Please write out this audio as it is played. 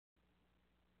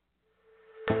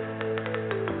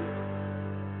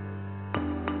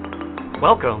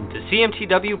Welcome to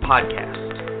CMTW Podcast.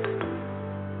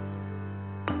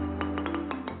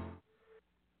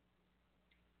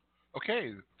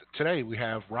 Okay, today we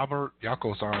have Robert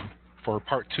Yauckoes on for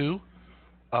part two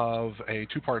of a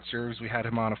two-part series. We had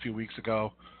him on a few weeks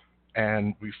ago,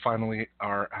 and we finally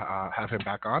have him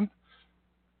back on.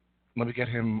 Let me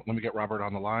get Robert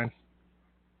on the line.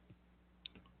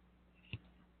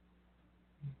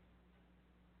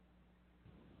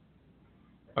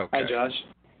 Okay. Hi, Josh.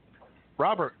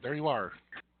 Robert, there you are.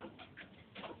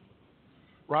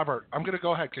 Robert, I'm going to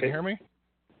go ahead. Can you hear me?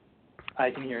 I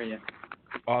can hear you.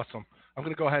 Awesome. I'm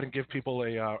going to go ahead and give people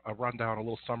a rundown, a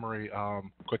little summary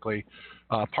quickly.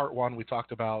 Part one, we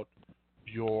talked about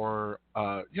your,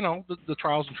 the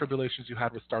trials and tribulations you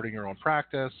had with starting your own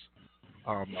practice,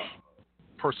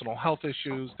 personal health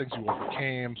issues, things you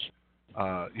overcame,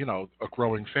 a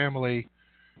growing family.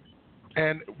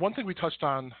 And one thing we touched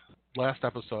on last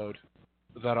episode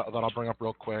that I'll bring up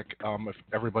real quick, if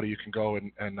everybody you can go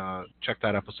and check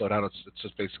that episode out. It's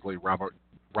just basically Robert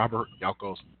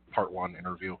Yauckoes part one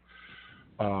interview.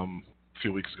 A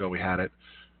few weeks ago we had it.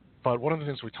 But one of the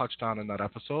things we touched on in that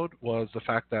episode was the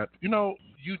fact that,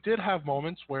 you did have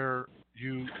moments where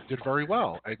you did very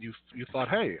well and you thought,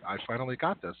 hey, I finally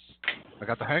got this. I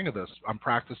got the hang of this. I'm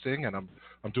practicing and I'm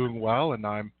doing well and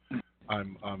I'm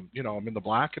in the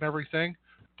black and everything.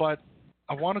 But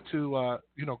I wanted to,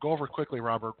 go over quickly,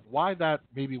 Robert, why that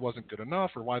maybe wasn't good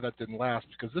enough or why that didn't last,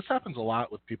 because this happens a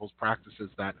lot with people's practices,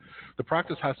 that the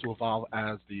practice has to evolve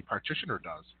as the practitioner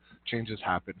does. Changes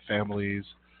happen, families,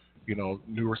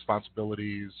 new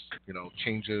responsibilities,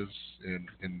 changes in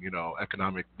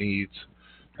economic needs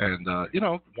and,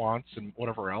 wants and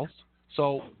whatever else.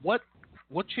 So what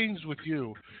changed with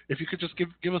you? If you could just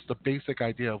give us the basic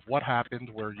idea of what happened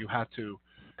where you had to,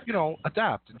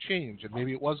 adapt and change, and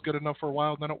maybe it was good enough for a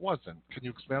while, and then it wasn't. Can you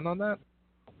expand on that?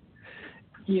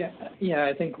 Yeah.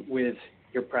 I think with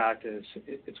your practice,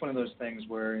 it's one of those things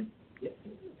where,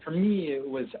 for me,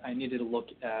 I needed to look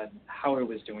at how I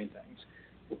was doing things,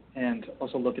 and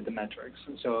also look at the metrics.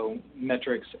 So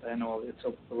metrics, I know it's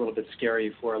a little bit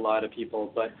scary for a lot of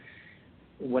people, but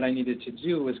what I needed to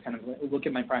do was kind of look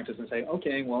at my practice and say,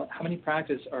 okay, well, how many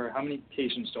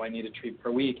patients do I need to treat per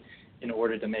week in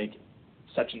order to make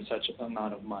such and such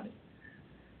amount of money?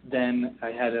 Then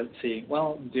I had to see,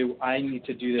 well, do I need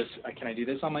to do this? Can I do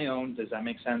this on my own? Does that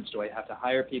make sense? Do I have to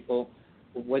hire people?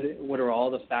 What are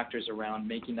all the factors around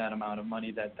making that amount of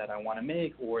money that I want to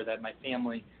make, or that my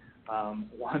family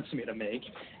wants me to make?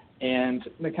 And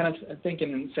I kind of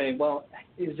thinking and saying, well,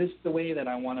 is this the way that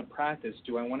I want to practice?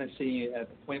 Do I want to see at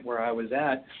the point where I was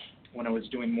at when I was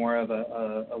doing more of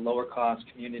a lower cost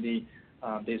community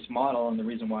based model? And the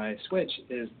reason why I switched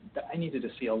is that I needed to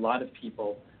see a lot of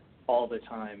people all the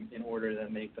time in order to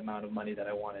make the amount of money that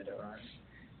I wanted to earn.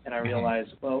 And I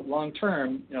realized, well, long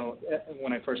term,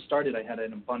 when I first started, I had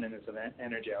an abundance of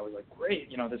energy. I was like, great,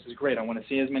 this is great. I want to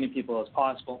see as many people as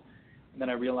possible. And then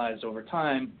I realized over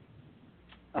time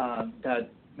that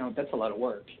that's a lot of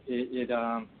work.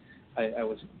 I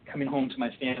was coming home to my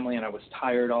family and I was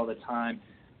tired all the time.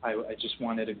 I just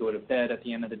wanted to go to bed at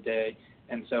the end of the day.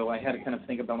 And so I had to kind of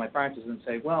think about my practice and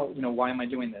say, well, why am I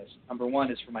doing this? Number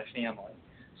one is for my family.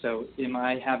 So am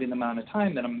I having the amount of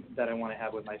time that I want to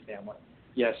have with my family?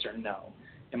 Yes or no?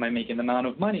 Am I making the amount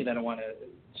of money that I want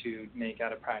to make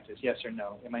out of practice? Yes or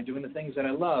no? Am I doing the things that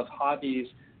I love, hobbies,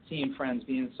 seeing friends,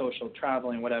 being social,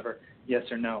 traveling, whatever? Yes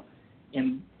or no?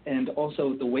 And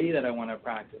also the way that I want to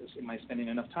practice. Am I spending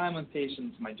enough time with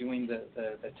patients? Am I doing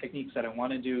the techniques that I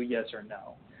want to do? Yes or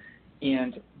no?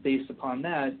 And based upon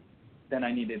that, then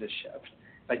I needed a shift.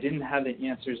 If I didn't have the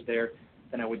answers there,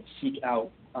 then I would seek out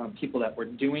people that were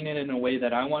doing it in a way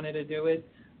that I wanted to do it,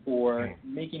 or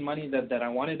making money that I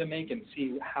wanted to make, and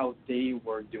see how they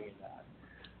were doing that.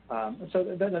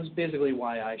 So that's basically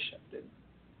why I shifted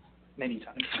many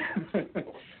times.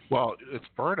 Well, it's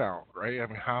burnout, right? I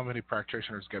mean, how many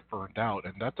practitioners get burned out?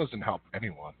 And that doesn't help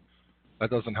anyone. That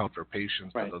doesn't help their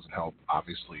patients. Right. That doesn't help,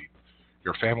 obviously.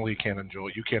 Your family you can't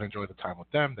enjoy the time with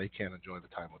them. They can't enjoy the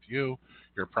time with you.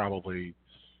 You're probably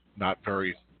not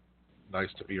very nice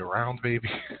to be around, maybe.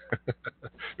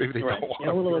 Maybe they don't want to be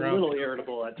around. A little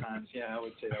irritable at times. Yeah, I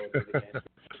would say that would be the case.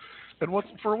 And what's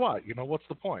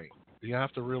the point? You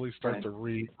have to really start to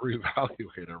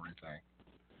reevaluate everything.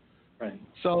 Right.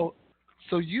 So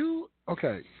you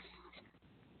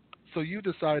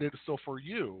decided. So for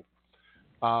you,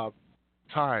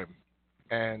 time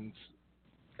and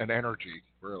energy,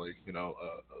 really,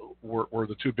 were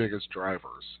the two biggest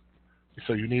drivers.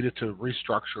 So you needed to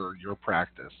restructure your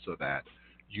practice so that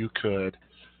you could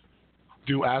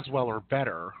do as well or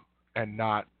better and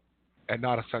not and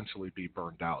not essentially be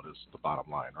burned out is the bottom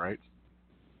line, right?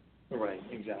 Right,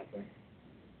 exactly.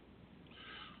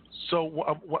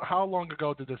 So how long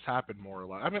ago did this happen, more or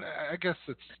less? I mean, I guess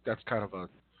that's kind of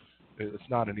it's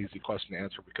not an easy question to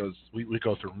answer because we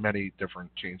go through many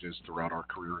different changes throughout our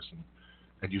careers,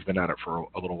 and you've been at it for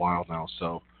a little while now.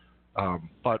 So,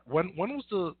 but when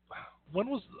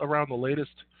was around the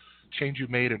latest change you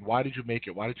made, and why did you make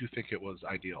it? Why did you think it was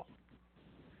ideal?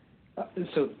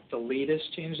 So the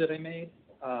latest change that I made.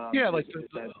 Yeah, like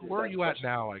where are you at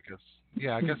now? I guess.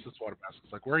 Yeah, I guess that's what I'm asking.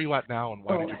 It's like, where are you at now, and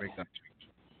why did you make that change?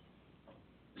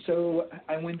 So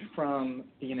I went from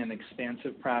being an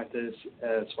expansive practice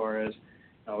as far as,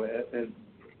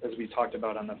 as we talked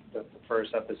about on the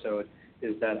first episode,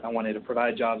 is that I wanted to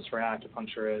provide jobs for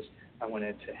acupuncturists. I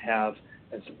wanted to have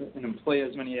and employ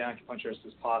as many acupuncturists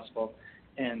as possible,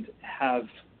 and have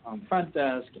front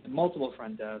desk, multiple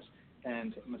front desks,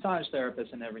 and massage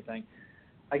therapists and everything.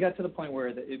 I got to the point where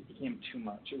it became too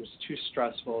much. It was too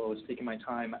stressful. It was taking my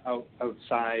time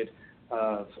outside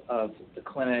of the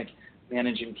clinic,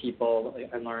 managing people.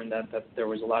 I learned that there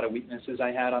was a lot of weaknesses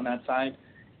I had on that side,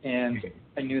 and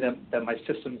I knew that my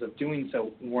systems of doing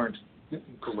so weren't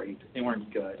great. They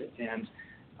weren't good, and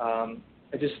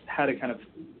I just had to kind of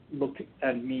look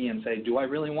at me and say, do I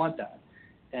really want that?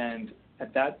 And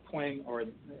at that point, or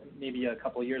maybe a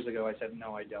couple of years ago, I said,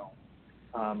 no, I don't.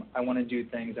 I want to do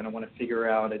things, and I want to figure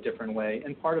out a different way.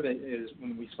 And part of it is,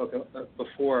 when we spoke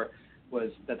before,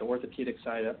 was that the orthopedic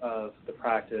side of the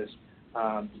practice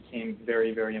became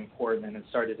very, very important, and it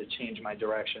started to change my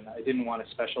direction. I didn't want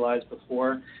to specialize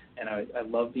before, and I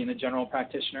love being a general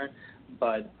practitioner,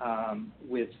 but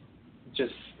with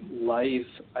just life,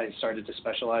 I started to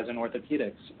specialize in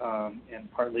orthopedics, and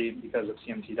partly because of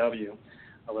CMTW.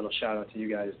 A little shout out to you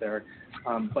guys there.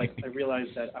 But I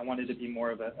realized that I wanted to be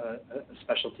more of a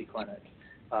specialty clinic,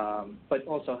 but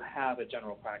also have a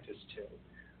general practice too.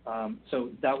 So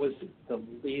that was the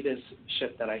latest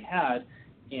shift that I had.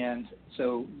 And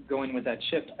so going with that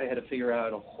shift, I had to figure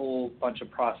out a whole bunch of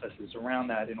processes around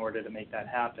that in order to make that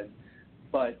happen.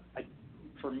 But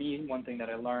for me, one thing that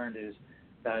I learned is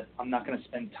that I'm not going to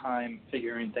spend time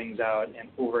figuring things out and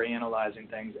overanalyzing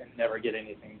things and never get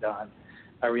anything done.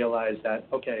 I realized that,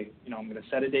 okay, I'm going to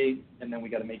set a date, and then we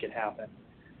got to make it happen.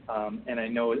 And I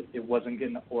know it wasn't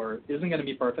going to, or isn't going to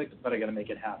be perfect, but I got to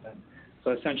make it happen.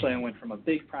 So essentially, I went from a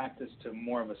big practice to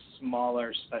more of a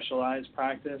smaller, specialized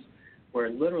practice,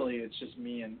 where literally it's just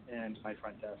me and my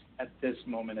front desk at this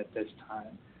moment, at this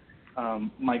time.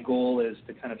 My goal is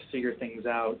to kind of figure things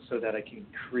out so that I can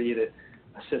create a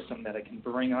system that I can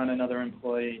bring on another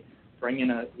employee, bring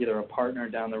in either a partner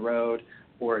down the road,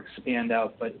 or expand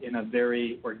out, but in a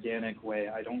very organic way.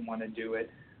 I don't want to do it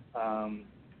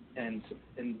and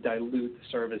dilute the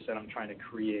service that I'm trying to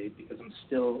create, because I'm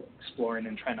still exploring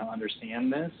and trying to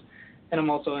understand this. And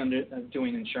I'm also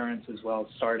doing insurance as well,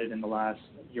 started in the last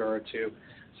year or two.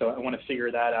 So I want to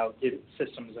figure that out, get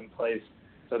systems in place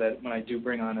so that when I do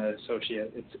bring on an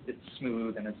associate, it's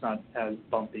smooth and it's not as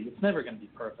bumpy. It's never going to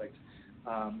be perfect,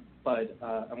 but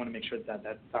I want to make sure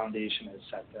that foundation is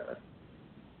set there.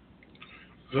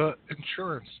 The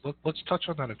insurance. Let's touch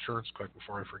on that insurance quick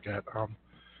before I forget.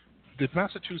 Did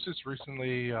Massachusetts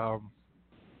recently? I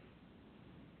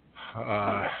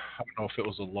don't know if it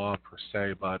was a law per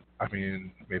se, but I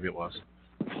mean maybe it was.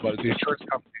 But the insurance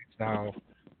companies now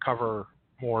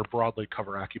more broadly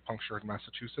cover acupuncture in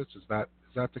Massachusetts. Is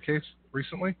that the case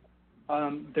recently?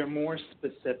 They're more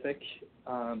specific,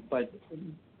 but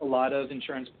a lot of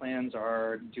insurance plans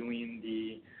are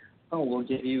doing we'll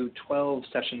give you 12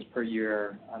 sessions per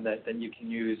year that you can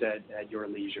use at your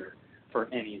leisure for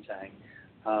anything.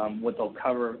 What they'll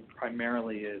cover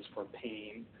primarily is for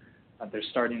pain. They're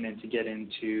starting to get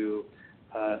into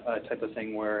a type of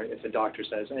thing where if a doctor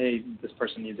says, hey, this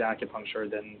person needs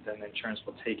acupuncture, then the insurance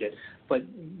will take it. But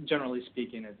generally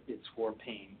speaking, it's for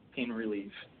pain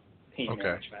relief, pain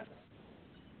management.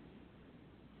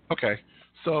 Okay.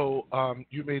 So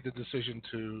you made the decision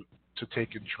to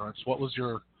take insurance. What was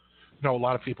your a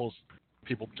lot of people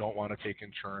don't want to take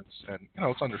insurance, and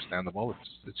it's understandable.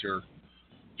 It's your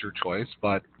choice,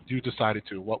 but you decided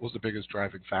to. What was the biggest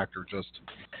driving factor? Just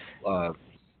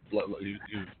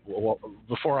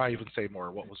before I even say more,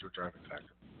 what was your driving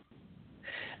factor?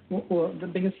 Well, the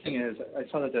biggest thing is I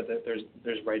saw that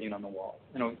there's writing on the wall.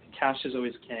 Cash is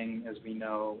always king, as we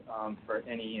know, for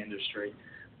any industry,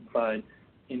 but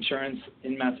insurance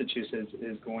in Massachusetts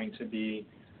is going to be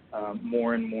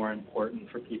more and more important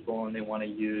for people, and they want to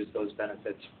use those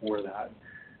benefits for that.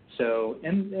 So,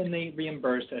 and they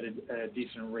reimburse at a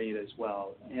decent rate as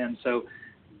well. And so,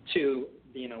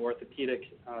 being an orthopedic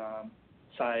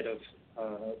side of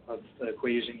the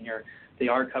equation here, they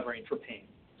are covering for pain.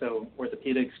 So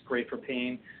orthopedics, great for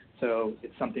pain. So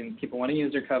it's something people want to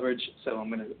use their coverage. So I'm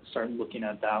going to start looking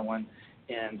at that one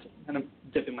and kind of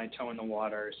dipping my toe in the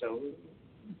water. So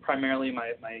primarily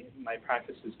my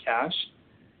practice is cash,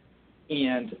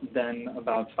 and then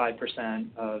about 5%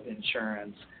 of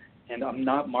insurance. And I'm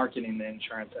not marketing the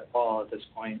insurance at all at this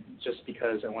point, just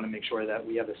because I want to make sure that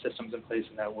we have the systems in place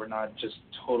and that we're not just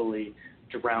totally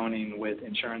drowning with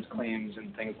insurance claims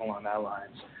and things along that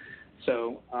lines.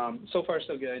 So so far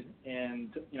so good, and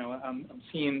I'm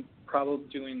seeing probably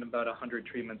doing about 100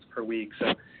 treatments per week,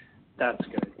 so that's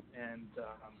good. And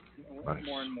nice.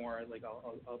 More and more, like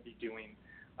I'll be doing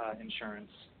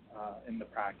insurance in the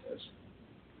practice.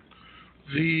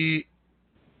 Do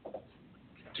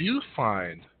you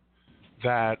find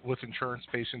that with insurance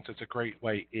patients, it's a great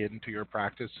way into your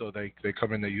practice, so they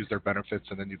come in, they use their benefits,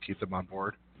 and then you keep them on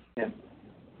board?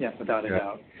 Yeah, without a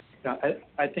doubt. Now,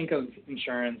 I think of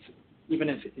insurance, even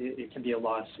if it can be a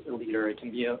loss leader, it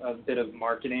can be a bit of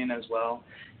marketing as well.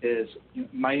 Is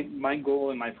my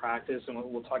goal in my practice, and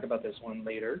we'll talk about this one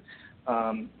later,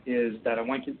 is that I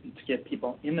want to get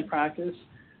people in the practice,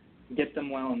 get them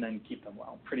well, and then keep them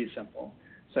well. Pretty simple.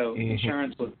 So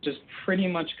insurance will just pretty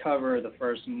much cover the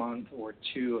first month or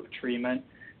two of treatment,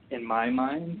 in my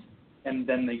mind, and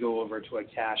then they go over to a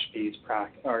cash-based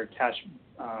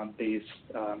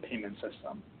payment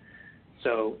system.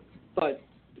 So, but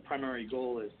the primary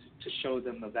goal is to show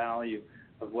them the value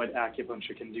of what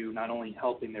acupuncture can do, not only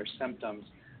helping their symptoms,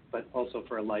 but also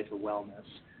for a life of wellness.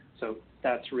 So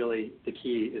that's really the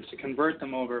key, is to convert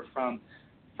them over from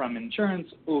insurance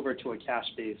over to a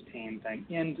cash-based paying thing,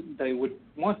 and they would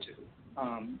want to,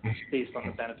 based on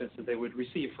the benefits that they would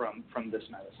receive from this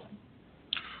medicine.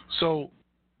 So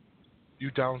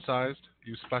you downsized,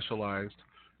 you specialized,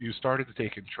 you started to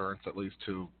take insurance, at least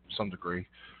to some degree.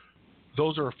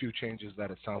 Those are a few changes that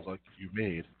it sounds like you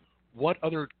made. What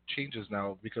other changes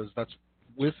now? Because that's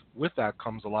with that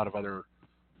comes a lot of other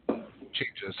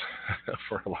changes,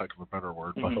 for lack of a better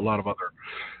word, but a lot of other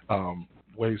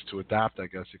ways to adapt, I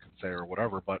guess you could say, or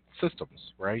whatever. But systems,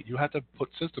 right? You had to put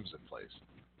systems in place.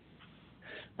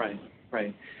 Right.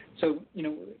 So,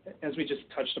 as we just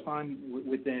touched upon,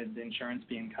 with the insurance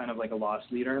being kind of like a loss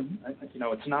leader,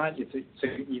 it's not. So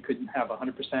you could have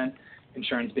 100%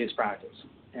 insurance-based practice,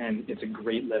 and it's a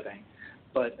great living.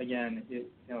 But again,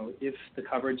 if the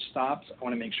coverage stops, I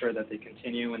want to make sure that they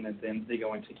continue and that then they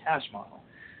go into cash model.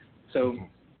 So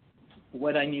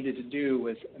what I needed to do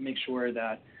was make sure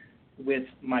that with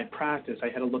my practice, I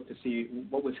had to look to see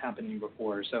what was happening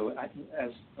before. So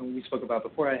as we spoke about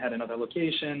before, I had another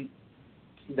location.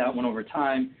 That went over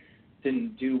time,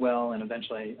 didn't do well, and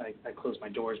eventually I closed my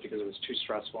doors because it was too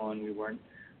stressful and it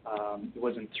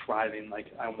wasn't thriving like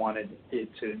I wanted it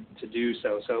to do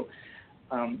so. So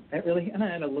I had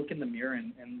to look in the mirror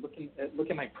and look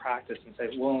at my practice and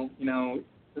say, well,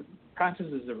 the practice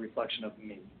is a reflection of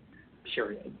me,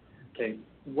 period. Okay,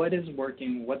 what is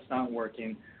working, what's not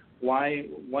working, why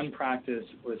one practice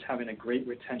was having a great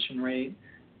retention rate,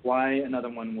 why another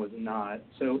one was not.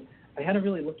 So I had to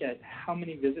really look at how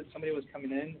many visits somebody was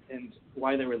coming in and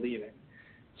why they were leaving.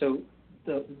 So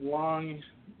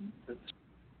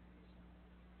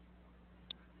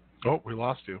Oh, we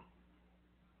lost you.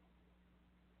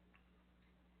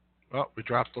 Oh, we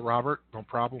dropped the Robert. No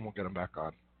problem. We'll get him back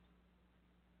on.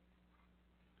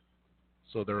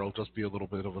 So there will just be a little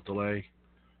bit of a delay.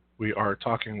 We are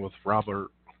talking with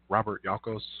Robert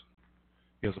Yauckoes.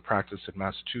 He has a practice in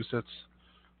Massachusetts.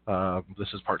 This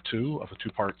is part 2 of a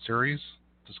 2-part series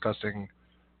discussing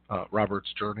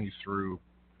Robert's journey through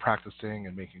practicing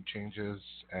and making changes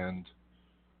and,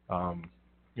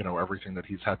 everything that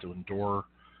he's had to endure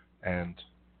and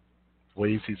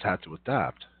ways he's had to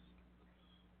adapt.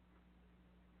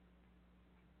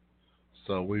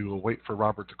 So we will wait for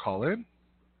Robert to call in.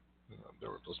 There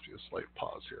will just be a slight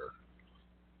pause here.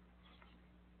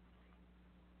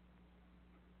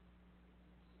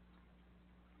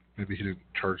 Maybe he didn't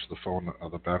charge the phone.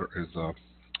 The battery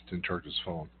didn't charge his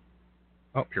phone.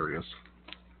 Oh, here he is.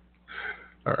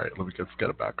 All right, let's get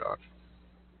it back on.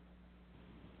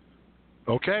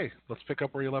 Okay, let's pick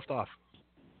up where you left off.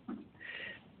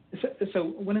 So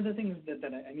one of the things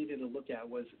that I needed to look at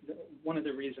was one of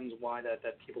the reasons why that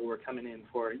people were coming in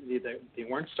for either they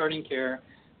weren't starting care,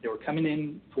 they were coming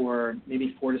in for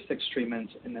maybe 4 to 6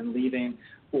 treatments and then leaving,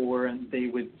 or they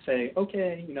would say,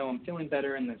 okay, I'm feeling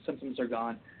better and the symptoms are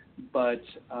gone, but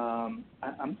I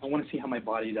want to see how my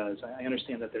body does. I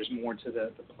understand that there's more to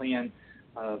the plan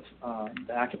of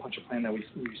the acupuncture plan that we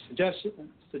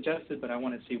suggested, but I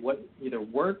want to see what either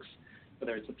works,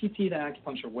 whether it's a PT, the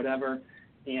acupuncture, whatever,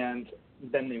 and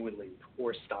then they would leave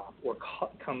or stop or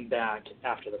come back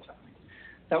after the fact.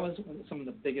 That was some of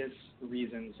the biggest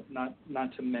reasons,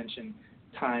 not to mention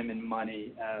time and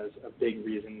money as a big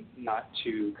reason not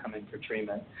to come in for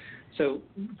treatment. So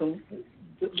the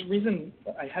reason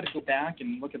I had to go back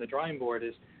and look at the drawing board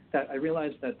is that I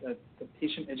realized that the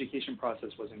patient education process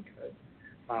wasn't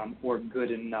good or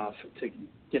good enough to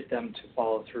get them to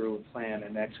follow through a plan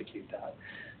and execute that.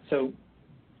 So,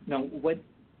 what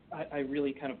I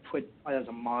really kind of put as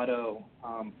a motto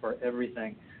for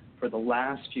everything for the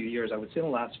last few years, I would say the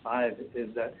last 5, is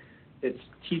that it's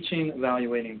teaching,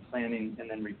 evaluating, planning, and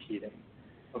then repeating,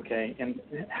 okay? And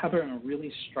having a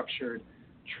really structured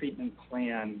treatment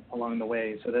plan along the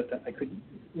way so that I could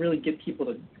really get people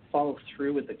to follow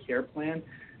through with the care plan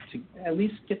to at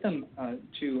least get them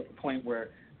to a point where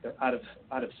they're out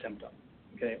of symptom,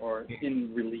 okay, or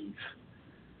in relief.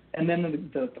 And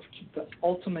then the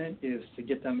ultimate is to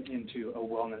get them into a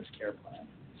wellness care plan.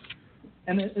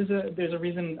 And there's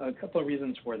a couple of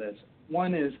reasons for this.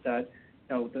 One is that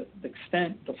the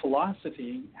extent, the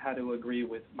philosophy had to agree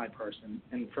with my person.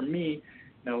 And for me,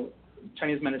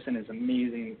 Chinese medicine is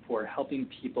amazing for helping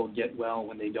people get well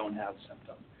when they don't have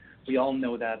symptoms. We all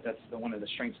know that. That's one of the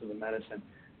strengths of the medicine.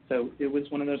 So it was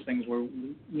one of those things where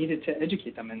we needed to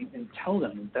educate them and tell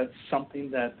them that's something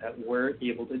that we're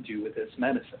able to do with this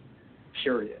medicine,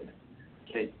 period.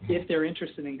 Okay. If they're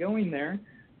interested in going there,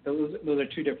 those are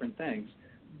two different things.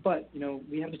 But,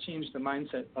 we have to change the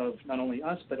mindset of not only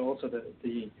us, but also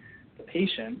the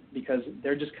patient, because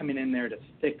they're just coming in there to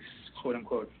fix, quote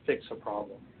unquote, fix a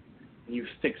problem. And you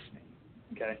fix me,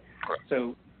 okay? Correct.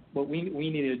 So what we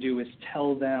need to do is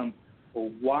tell them,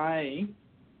 well, why,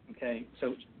 okay?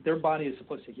 So their body is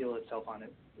supposed to heal itself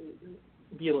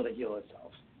be able to heal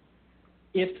itself.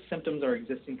 If symptoms are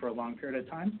existing for a long period of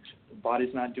time, the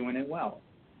body's not doing it well.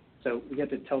 So we have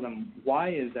to tell them why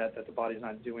is that the body's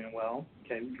not doing well,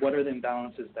 okay? What are the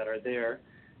imbalances that are there?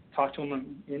 Talk to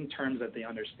them in terms that they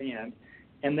understand,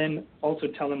 and then also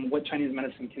tell them what Chinese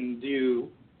medicine can do,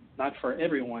 not for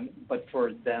everyone, but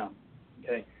for them,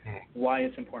 okay? Why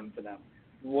it's important for them.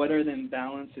 What are the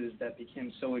imbalances that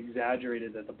became so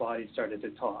exaggerated that the body started to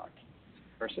talk?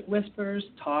 First it whispers,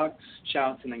 talks,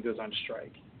 shouts, and then goes on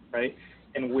strike, right?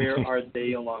 And where are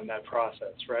they along that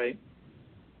process, right?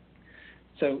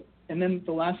 So, and then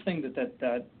the last thing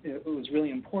that it was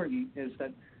really important is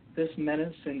that this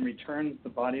medicine returns the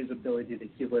body's ability to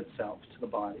heal itself to the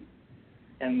body.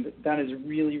 And that is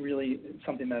really, really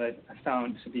something that I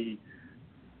found to be,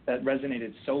 that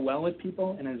resonated so well with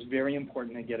people and is very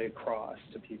important to get across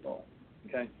to people,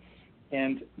 okay?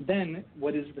 And then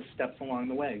what is the steps along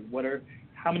the way?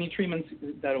 How many treatments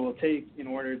that it will take in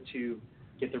order to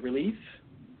get the relief?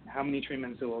 How many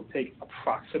treatments it will take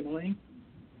approximately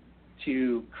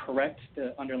to correct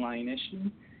the underlying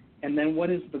issue? And then what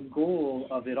is the goal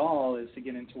of it all is to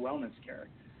get into wellness care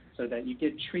so that you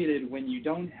get treated when you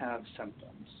don't have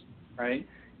symptoms, right?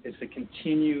 Is to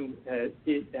continue it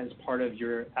as part of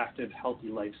your active, healthy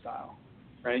lifestyle,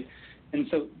 right? And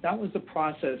so that was the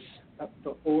process,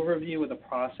 the overview of the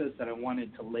process that I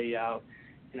wanted to lay out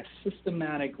in a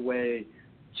systematic way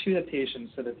to the patient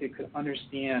so that they could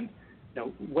understand,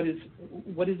 what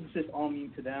does this all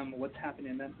mean to them? What's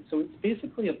happening to them? So it's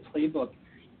basically a playbook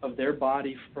of their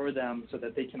body for them so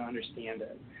that they can understand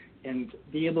it and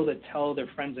be able to tell their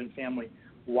friends and family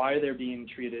why they're being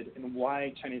treated and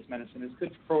why Chinese medicine is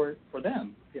good for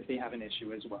them if they have an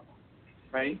issue as well,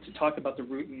 right? To talk about the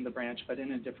root and the branch, but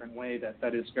in a different way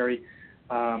that is very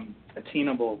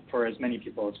attainable for as many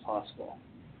people as possible.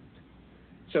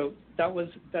 So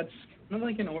that's kind of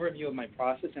like an overview of my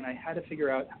process, and I had to figure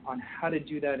out on how to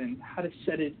do that and how to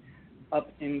set it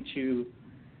up into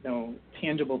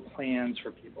tangible plans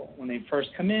for people. When they first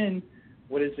come in,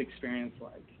 what is the experience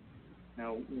like?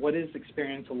 What is the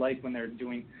experience like when they're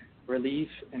doing relief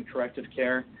and corrective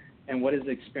care? And what is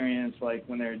the experience like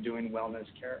when they're doing wellness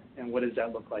care? And what does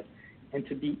that look like? And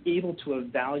to be able to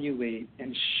evaluate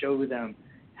and show them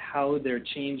how they're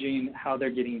changing, how they're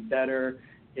getting better.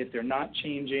 If they're not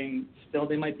changing, still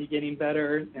they might be getting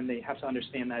better, and they have to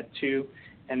understand that too,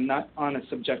 and not on a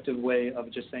subjective way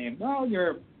of just saying, well,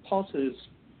 your pulse is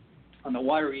on the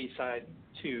wiry side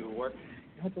too, or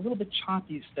it's a little bit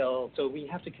choppy still, so we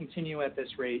have to continue at this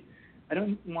rate. I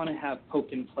don't want to have poke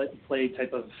and play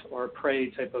type of, or pray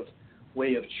type of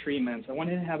way of treatments. I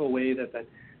wanted to have a way that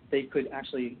they could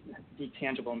actually be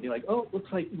tangible and be like, oh,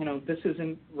 looks like, this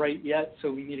isn't right yet,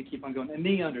 so we need to keep on going. And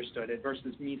they understood it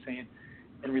versus me saying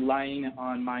and relying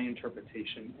on my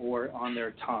interpretation or on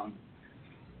their tongue.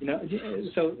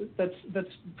 So that's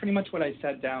pretty much what I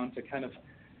sat down to kind of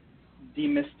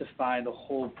demystify the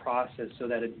whole process so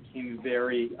that it became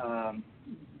very,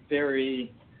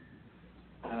 very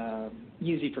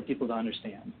easy for people to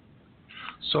understand.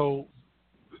 So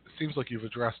it seems like you've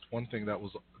addressed one thing that's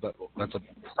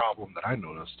a problem that I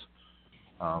noticed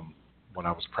when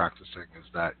I was practicing, is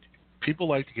that people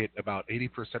like to get about 80%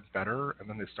 better, and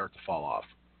then they start to fall off.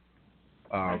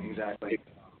 Exactly.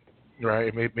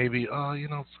 Right? Maybe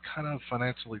it's kind of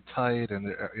financially tight, and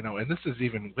and this is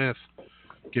even with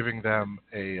giving them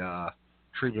a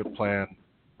treatment plan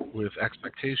with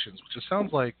expectations, which it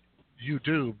sounds like you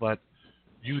do, but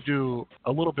you do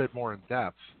a little bit more in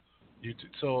depth.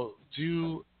 So do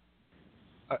you?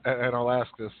 And I'll ask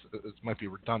this. It might be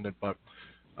redundant, but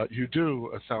you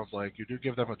do. It sounds like you do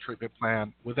give them a treatment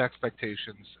plan with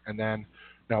expectations, and then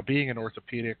now being in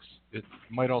orthopedics, it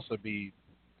might also be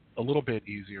a little bit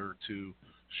easier to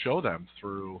show them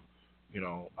through,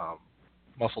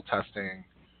 muscle testing,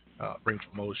 range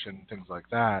of motion, things like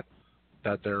that,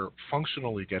 that they're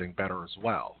functionally getting better as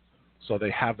well. So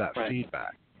they have that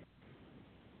feedback.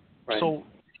 Right. So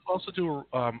you also do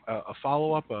a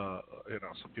follow-up.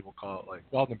 Some people call it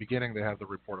in the beginning they have the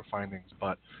report of findings,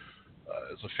 but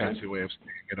it's a fancy way of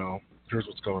saying, here's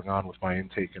what's going on with my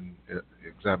intake and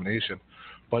examination.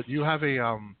 But you have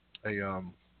a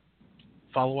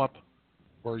follow-up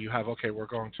where you have, we're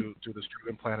going to do this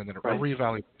treatment plan, and then a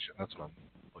reevaluation. That's what I'm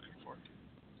looking for.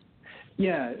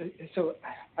 Yeah, so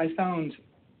I found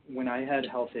when I had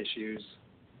health issues,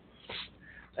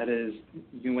 that is,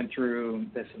 you went through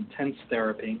this intense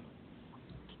therapy,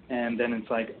 and then it's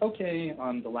like,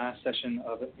 on the last session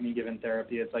of any given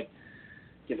therapy, it's like,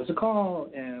 give us a call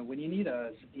when you need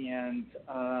us, and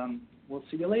we'll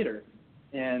see you later.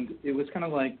 And it was kind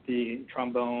of like the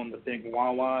trombone, the big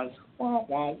wah-wahs,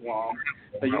 wah-wah-wah.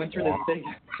 But you went through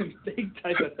this big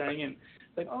type of thing, and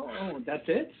it's like, oh, that's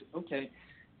it? Okay.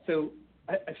 So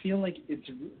I feel like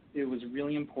it was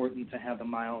really important to have the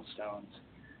milestones.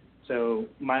 So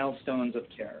milestones of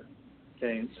care,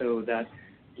 so that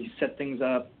you set things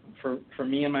up. For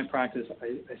me in my practice,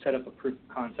 I set up a proof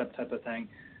of concept type of thing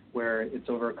where it's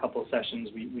over a couple sessions.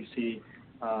 We see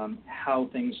how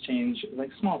things change, like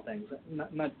small things,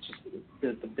 not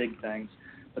just the big things,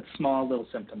 but small little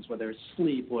symptoms, whether it's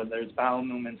sleep, whether it's bowel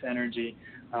movements, energy,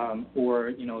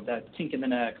 or that kink in the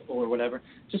neck or whatever,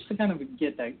 just to kind of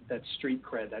get that street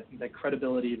cred, that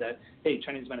credibility that, hey,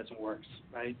 Chinese medicine works,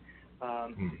 right?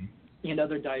 And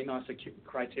other diagnostic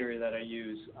criteria that I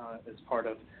use as part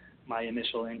of my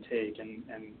initial intake and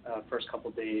first couple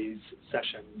days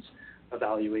sessions,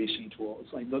 evaluation tools.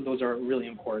 Like those are really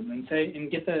important.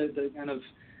 And get the kind of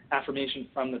affirmation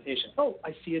from the patient. Oh,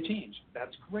 I see a change.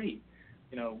 That's great.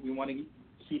 We want to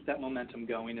keep that momentum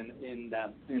going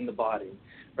in the body,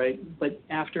 right? But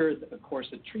after a course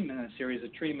of treatment, a series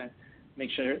of treatment,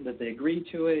 make sure that they agree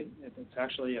to it. If it's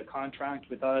actually a contract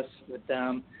with us, with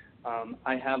them.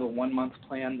 I have a 1-month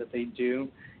plan that they do,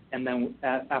 and then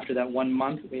after that 1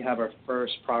 month, we have our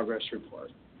first progress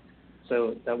report.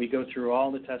 So that we go through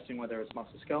all the testing, whether it's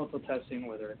musculoskeletal testing,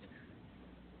 whether it's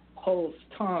pulse,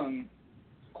 tongue,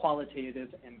 qualitative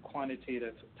and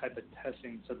quantitative type of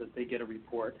testing, so that they get a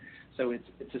report. So it's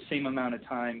the same amount of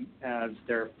time as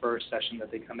their first session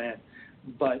that they come in.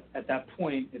 But at that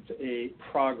point, it's a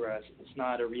progress. It's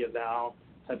not a reeval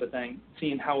type of thing,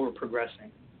 seeing how we're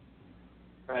progressing.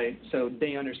 Right, so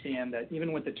they understand that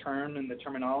even with the term and the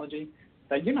terminology,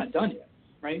 that you're not done yet,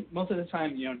 right? Most of the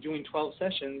time, doing 12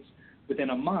 sessions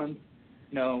within a month,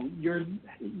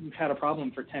 you've had a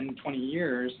problem for 10, 20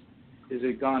 years. Is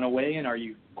it gone away, and are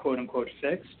you quote unquote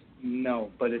fixed?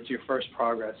 No, but it's your first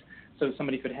progress. So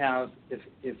somebody could have, if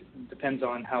it depends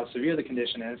on how severe the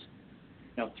condition is,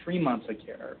 3 months of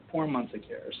care, 4 months of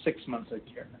care, 6 months of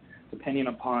care, depending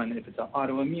upon if it's an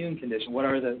autoimmune condition, what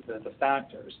are the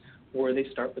factors. Or they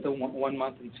start with a 1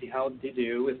 month and see how they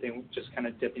do, if they're just kind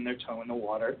of dipping their toe in the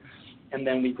water. And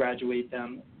then we graduate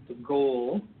them. The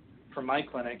goal for my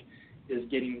clinic is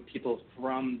getting people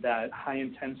from that high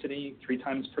intensity, 3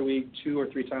 times per week, 2 or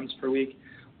 3 times per week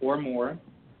or more,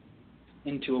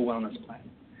 into a wellness plan.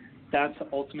 That's the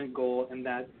ultimate goal, and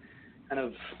that kind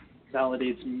of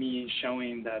validates me,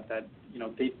 showing that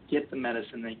they get the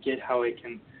medicine, they get how it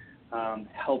can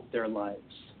help their lives.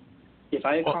 If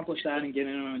I accomplish that and get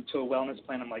into a wellness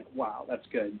plan, I'm like, wow, that's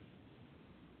good.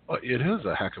 Well, it is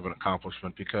a heck of an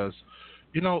accomplishment because,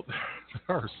 there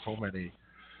are so many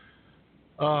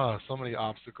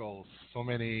obstacles, so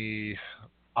many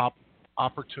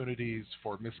opportunities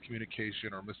for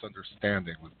miscommunication or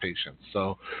misunderstanding with patients.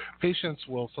 So patients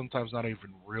will sometimes not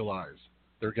even realize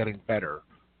they're getting better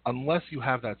unless you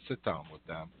have that sit down with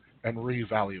them and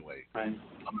reevaluate. Right.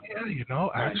 Oh, yeah,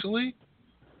 actually,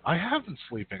 I have been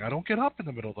sleeping. I don't get up in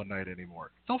the middle of the night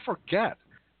anymore. They'll forget.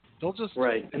 They'll just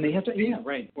Right, and they have to. Yeah,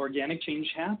 right. Organic change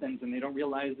happens, and they don't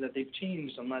realize that they've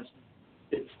changed unless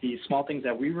it's the small things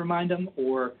that we remind them,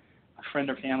 or a friend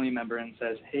or family member and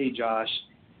says, "Hey, Josh,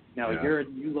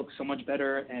 you look so much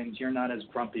better, and you're not as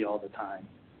grumpy all the time."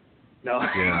 No.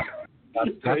 Yeah. That's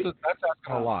Right?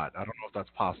 asking a lot. I don't know if that's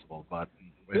possible, but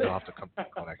we'll have to come to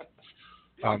the clinic.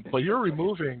 But you're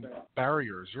removing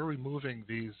barriers. You're removing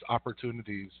these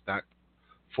opportunities that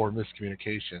for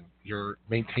miscommunication. You're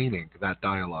maintaining that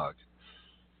dialogue.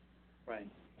 Right.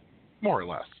 More or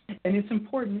less. And it's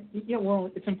important. Yeah, well,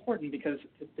 it's important because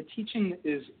the teaching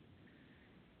is.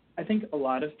 I think a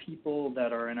lot of people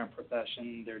that are in our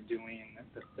profession, they're doing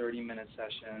the 30-minute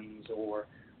sessions or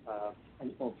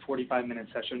 45-minute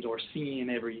sessions, or seeing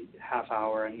every half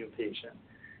hour a new patient.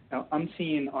 Now, I'm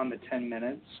seeing on the 10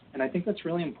 minutes, and I think that's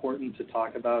really important to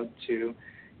talk about too,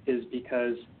 is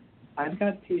because I've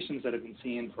got patients that I've been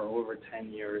seeing for over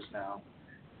 10 years now,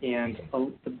 and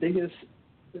the biggest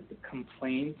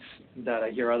complaints that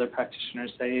I hear other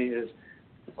practitioners say is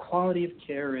the quality of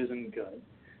care isn't good.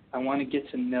 I want to get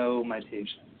to know my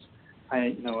patients.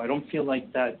 I don't feel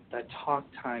like that talk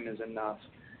time is enough.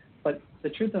 But the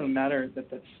truth of the matter is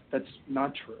that's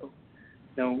not true.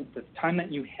 The time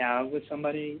that you have with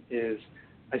somebody is,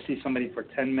 I see somebody for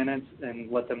 10 minutes and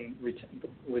let them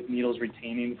with needles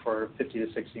retaining for 50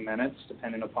 to 60 minutes,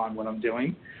 depending upon what I'm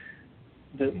doing.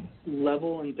 The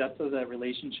level and depth of that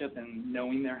relationship and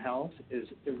knowing their health is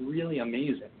really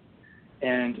amazing.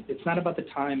 And it's not about the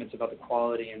time, it's about the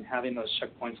quality and having those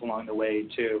checkpoints along the way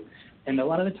too. And a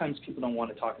lot of the times people don't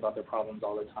want to talk about their problems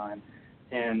all the time.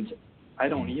 And I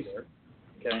don't either.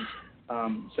 Okay.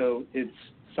 So it's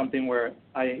something where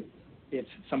if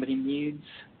somebody needs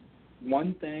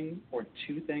one thing or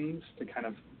two things to kind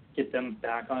of get them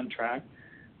back on track,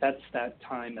 that's that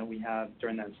time that we have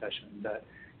during that session, that,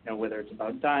 whether it's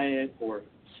about diet or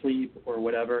sleep or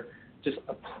whatever, just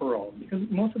a pearl. Because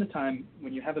most of the time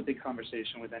when you have a big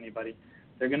conversation with anybody,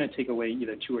 they're going to take away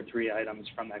either 2 or 3 items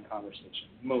from that conversation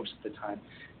most of the time.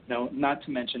 Not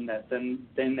to mention that then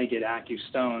they get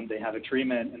AccuStoned, they have a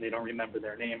treatment, and they don't remember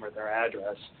their name or their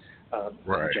address.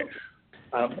 Right.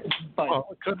 But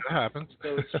it could happen.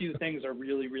 Those few things are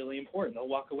really, really important. They'll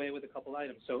walk away with a couple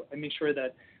items. So I make sure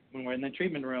that when we're in the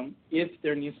treatment room, if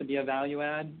there needs to be a value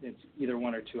add, it's either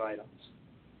 1 or 2 items.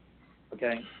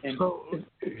 Okay? And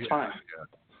it's fine.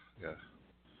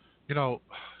 Yeah.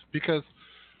 Because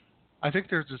I think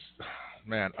there's this,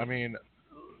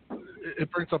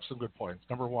 it brings up some good points.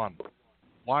 Number one,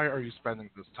 why are you spending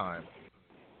this time,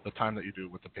 the time that you do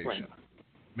with the patient? Right.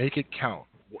 Make it count.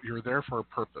 You're there for a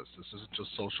purpose. This isn't just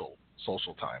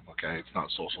social time, okay? It's not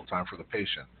social time for the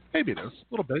patient. Maybe it is, a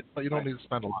little bit, but you don't need to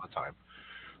spend a lot of time.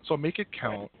 So make it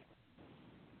count. Right.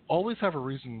 Always have a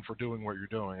reason for doing what you're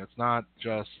doing. It's not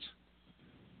just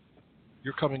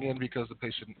you're coming in because the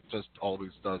patient just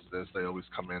always does this. They always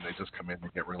come in. They just come in, they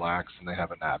get relaxed, and they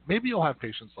have a nap. Maybe you'll have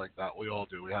patients like that. We all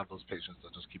do. We have those patients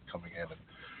that just keep coming in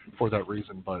and for that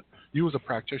reason. But you as a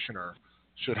practitioner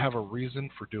should have a reason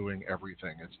for doing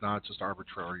everything. It's not just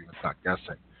arbitrary and it's not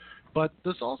guessing. But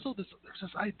there's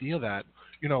this idea that,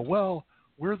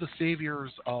 we're the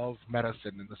saviors of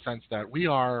medicine in the sense that we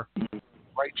are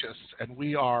righteous and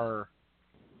we are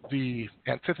the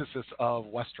antithesis of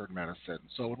Western medicine.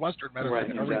 So in Western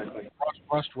medicine, everything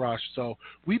rush. So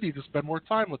we need to spend more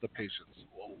time with the patients.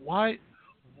 Why?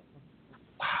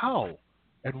 How?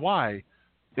 And why?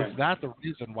 Is that the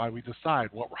reason why we decide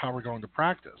how we're going to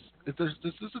practice? This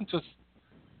isn't just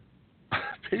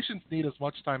patients need as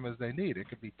much time as they need. It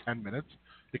could be 10 minutes.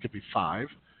 It could be 5.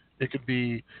 It could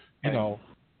be,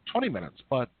 20 minutes.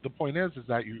 But the point is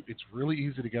that it's really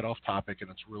easy to get off topic, and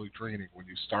it's really draining when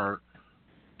you start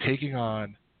taking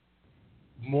on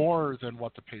more than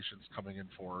what the patient's coming in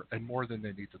for and more than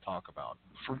they need to talk about.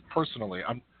 Personally,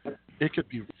 it could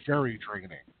be very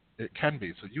draining. It can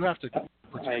be. So you have to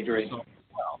protect yourself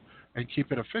as well and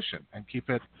keep it efficient and keep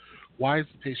it. Why is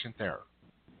the patient there?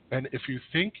 And if you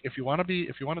want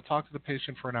to talk to the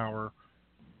patient for an hour,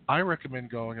 I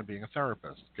recommend going and being a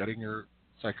therapist, getting your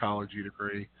psychology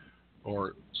degree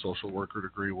or social worker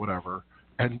degree, whatever,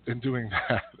 and doing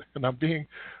that. And I'm being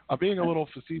a little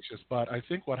facetious, but I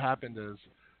think what happened is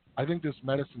I think this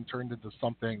medicine turned into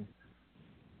something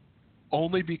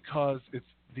only because it's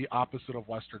the opposite of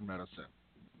Western medicine.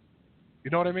 You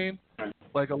know what I mean?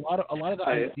 Like a lot of the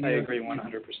ideas. I agree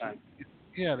 100%.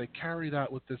 Yeah, they carry that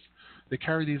with this. They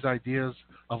carry these ideas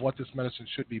of what this medicine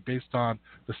should be based on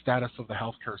the status of the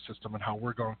healthcare system and how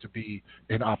we're going to be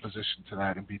in opposition to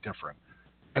that and be different.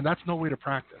 And that's no way to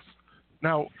practice.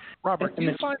 Now, Robert, do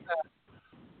you find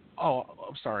that Oh,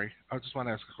 I'm sorry. I just want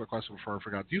to ask a quick question before I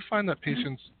forgot. Do you find that Mm-hmm.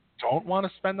 patients don't want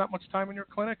to spend that much time in your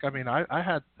clinic? I mean, I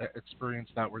had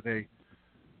experienced that where they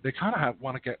kind of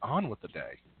want to get on with the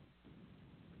day.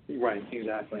 Right,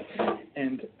 exactly.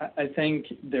 And I think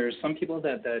there's some people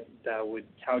that would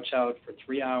couch out for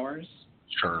 3 hours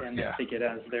Sure. and Yeah. take it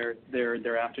as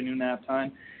their afternoon nap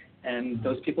time. And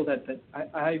those people that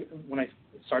I when I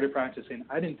started practicing,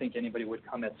 I didn't think anybody would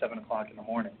come at 7 o'clock in the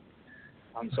morning.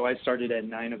 So I started at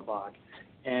 9 o'clock,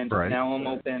 and Right. now I'm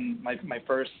open. My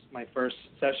first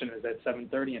session is at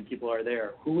 7:30, and people are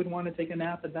there. Who would want to take a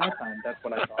nap at that time? That's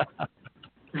what I thought.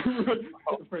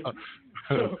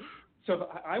 So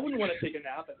I wouldn't want to take a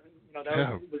nap.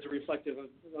 That was reflective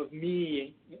of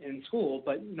me in school.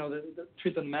 But the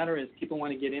truth of the matter is, people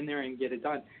want to get in there and get it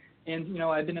done. And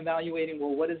I've been evaluating.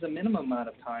 Well, what is the minimum amount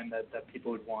of time that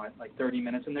people would want? Like 30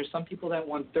 minutes. And there's some people that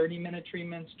want 30-minute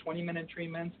treatments, 20-minute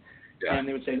treatments. Yeah. And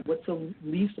they would say, what's the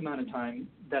least amount of time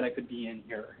that I could be in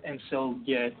here and still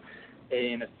get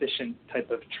an efficient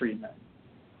type of treatment?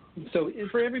 So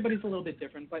for everybody's a little bit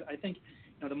different, but I think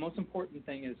the most important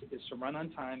thing is to run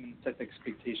on time and set the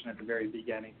expectation at the very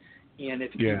beginning. And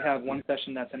if you have one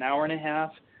session that's an hour and a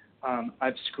half,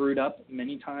 I've screwed up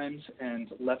many times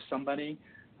and left somebody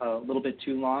a little bit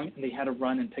too long, and they had to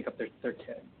run and pick up their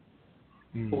kid.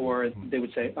 Mm-hmm. Or they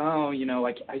would say,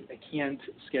 I can't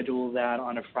schedule that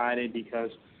on a Friday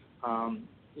because,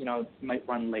 it might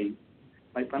run late.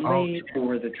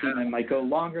 Or the treatment might go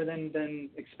longer than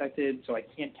expected, so I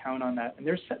can't count on that. And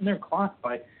they're setting their clock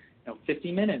by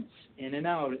 50 minutes, in and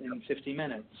out in 50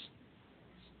 minutes.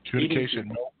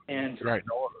 Communication. And right.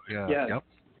 Yeah. Yep.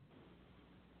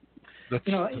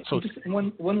 Just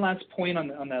one last point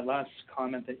on that last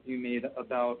comment that you made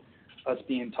about us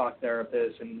being talk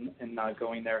therapists and not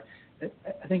going there.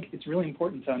 I think it's really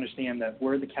important to understand that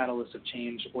we're the catalyst of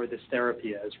change, or this therapy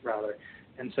is, rather.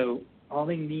 And so all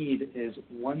they need is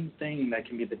one thing that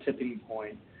can be the tipping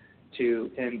point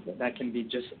and that can be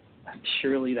just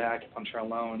purely the acupuncture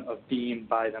alone of being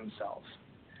by themselves.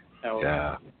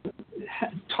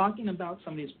 Talking about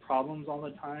somebody's problems all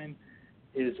the time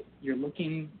is you're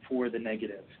looking for the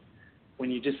negative. When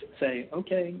you just say,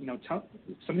 okay,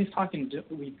 somebody's talking,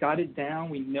 we've got it down,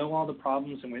 we know all the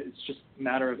problems, and it's just a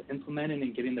matter of implementing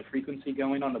and getting the frequency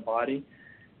going on the body.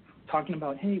 Talking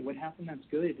about, hey, what happened that's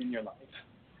good in your life?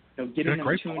 Getting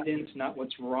them tuned in to not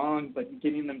what's wrong, but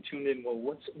getting them tuned in,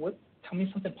 well, tell me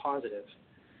something positive.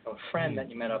 A friend that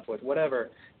you met up with, whatever.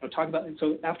 Talk about it.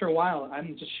 So after a while,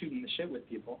 I'm just shooting the shit with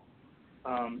people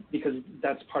because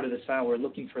that's part of the style. We're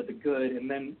looking for the good, and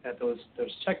then at those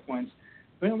checkpoints,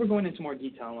 we're going into more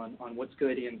detail on what's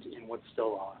good and what's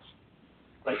still off.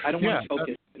 Like, I don't want to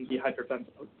focus and be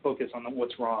focused on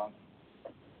what's wrong.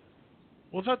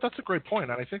 Well, that's a great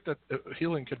point, and I think that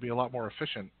healing could be a lot more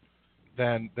efficient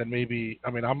than maybe.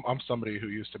 I mean, I'm somebody who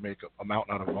used to make a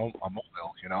mountain out of a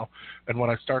molehill, and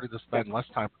when I started to spend less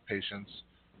time with patients,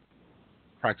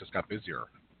 practice got busier.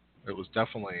 It was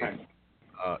definitely,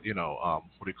 what do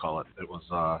you call it? It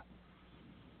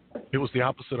was the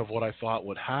opposite of what I thought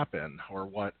would happen, or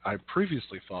what I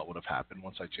previously thought would have happened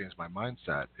once I changed my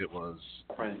mindset. It was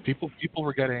people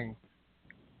were getting,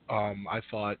 I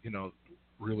thought,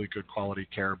 really good quality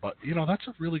care. But that's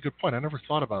a really good point. I never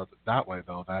thought about it that way,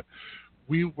 though. That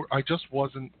I just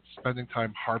wasn't spending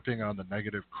time harping on the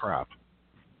negative crap.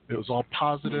 It was all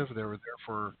positive. They were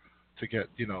there to get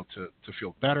to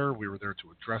feel better. We were there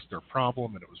to address their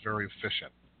problem, and it was very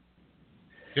efficient.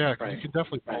 Yeah, because you can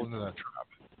definitely fall into that trap.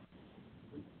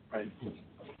 Right.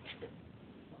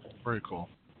 Very cool.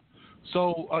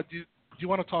 So, do you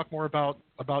want to talk more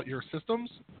about your systems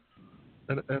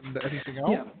and anything else?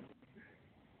 Yeah.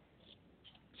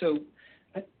 So,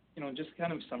 just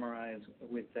kind of summarize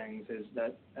with things is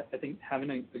that I think having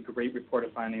a great report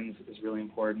of findings is really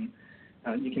important.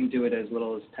 You can do it as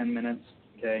little as 10 minutes,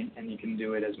 okay, and you can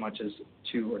do it as much as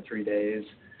 2 or 3 days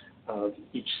of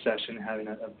each session having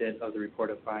a bit of the report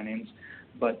of findings.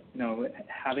 But,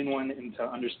 having one into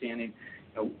understanding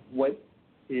what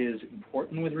is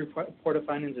important with report of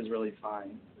findings is really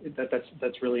fine.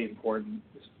 That's really important.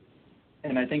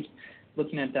 And I think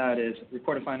looking at that is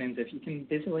report of findings, if you can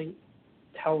basically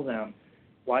tell them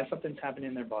why something's happening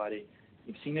in their body,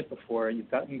 you've seen it before,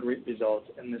 you've gotten great results,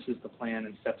 and this is the plan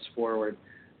and steps forward,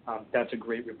 that's a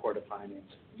great report of findings.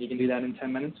 If you can do that in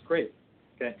 10 minutes, great.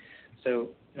 Okay. So,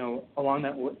 along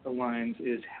that lines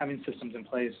is having systems in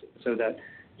place so that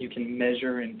you can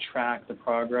measure and track the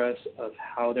progress of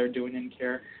how they're doing in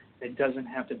care. It doesn't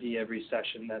have to be every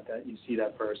session that you see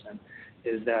that person.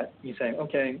 Is that you say,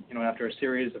 okay, after a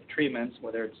series of treatments,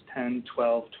 whether it's 10,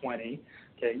 12, 20,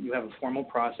 okay, you have a formal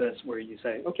process where you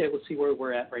say, okay, let's see where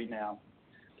we're at right now.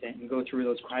 okay, and go through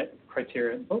those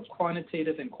criteria, both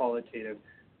quantitative and qualitative,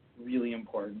 really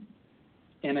important.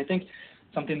 And I think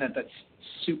something that's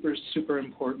super, super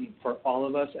important for all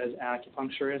of us as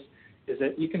acupuncturists is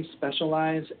that you can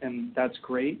specialize, and that's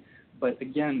great. But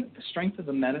again, the strength of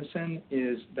the medicine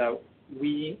is that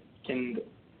we can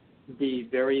be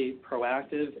very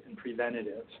proactive and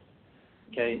preventative,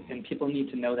 okay? And people need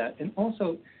to know that. And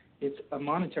also, it's a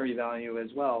monetary value as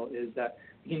well, is that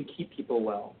we can keep people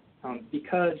well.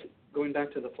 Because going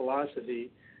back to the philosophy,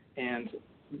 and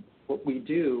what we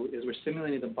do is we're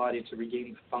stimulating the body to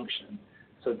regain function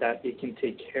so that it can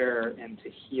take care and to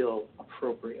heal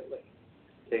appropriately.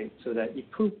 Okay, so that you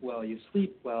poop well, you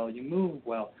sleep well, you move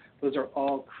well. Those are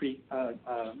all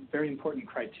very important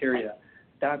criteria.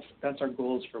 That's our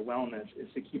goals for wellness, is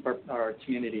to keep our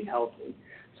community healthy.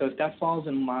 So if that falls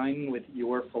in line with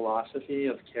your philosophy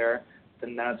of care,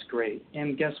 then that's great.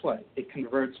 And guess what? It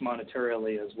converts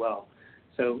monetarily as well.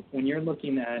 So when you're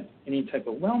looking at any type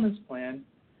of wellness plan,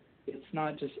 it's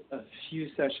not just a few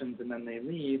sessions and then they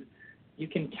leave. You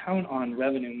can count on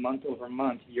revenue month over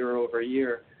month, year over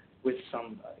year with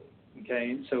somebody,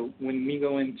 okay? So when we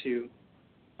go into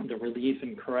the relief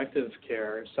and corrective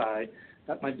care side,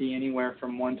 that might be anywhere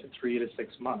from 1 to 3 to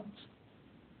 6 months,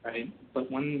 right?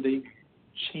 But when they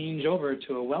change over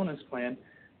to a wellness plan,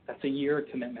 that's a year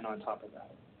commitment on top of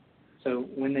that. So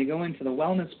when they go into the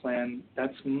wellness plan,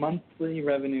 that's monthly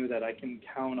revenue that I can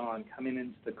count on coming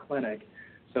into the clinic.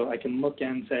 So I can look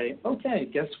and say, okay,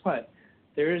 guess what?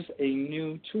 There's a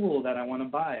new tool that I want to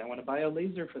buy. I want to buy a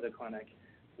laser for the clinic.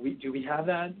 Do we have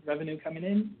that revenue coming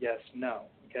in? Yes, no,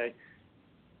 okay?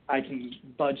 I can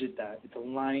budget that. It's a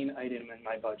line item in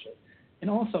my budget. And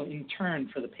also, in turn,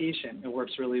 for the patient, it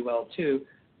works really well, too,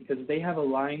 because they have a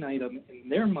line item in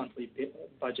their monthly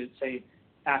budget, say,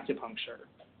 acupuncture,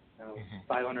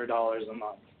 $500 a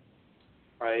month,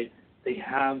 right? They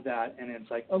have that, and it's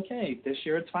like, okay, this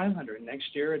year it's $500,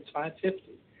 next year it's $550.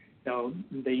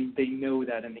 They know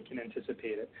that and they can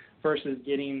anticipate it. Versus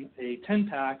getting a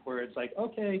 10-pack where it's like,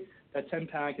 okay, that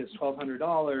 10-pack is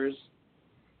 $1,200.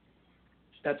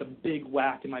 That's a big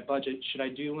whack in my budget. Should I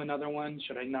do another one?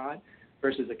 Should I not?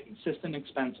 Versus a consistent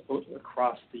expense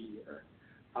across the year.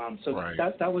 So right.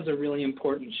 that was a really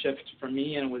important shift for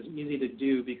me, and it was easy to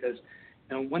do because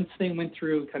once they went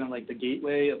through kind of like the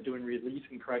gateway of doing relief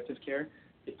and corrective care,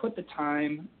 they put the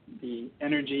time, the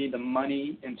energy, the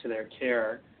money into their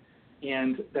care,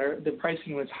 and the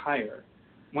pricing was higher.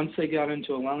 Once they got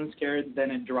into a wellness care, then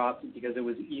it dropped because it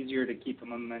was easier to keep the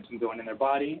momentum going in their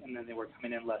body, and then they were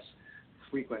coming in less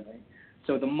frequently.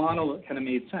 So the model kind of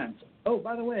made sense. Oh,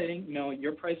 by the way,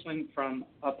 your price went from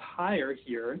up higher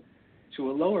here to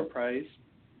a lower price,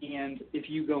 and if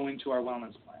you go into our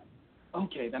wellness plan.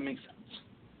 Okay, that makes sense.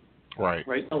 Right.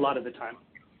 Right, a lot of the time.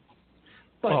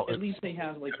 But at least they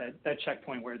have like that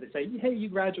checkpoint where they say, hey, you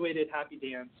graduated, happy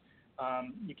dance.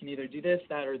 You can either do this,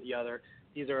 that, or the other.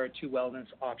 These are our 2 wellness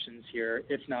options here.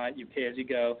 If not, you pay as you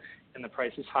go, and the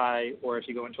price is high, or if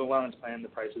you go into a wellness plan, the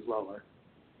price is lower.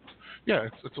 Yeah,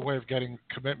 it's a way of getting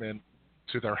commitment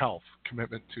to their health,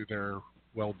 commitment to their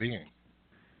well-being,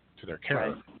 to their care.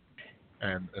 Right.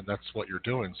 And that's what you're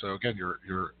doing. So again,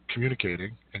 you're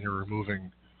communicating and you're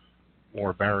removing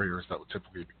more barriers that would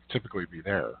typically be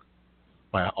there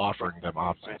by offering them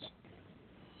options. Right.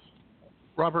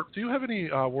 Robert, do you have any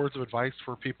words of advice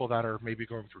for people that are maybe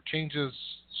going through changes,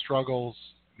 struggles,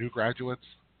 new graduates?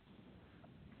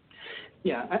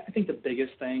 Yeah, I think the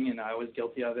biggest thing, and I was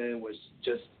guilty of it, was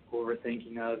just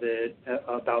overthinking of it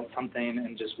about something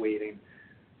and just waiting.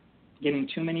 Getting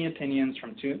too many opinions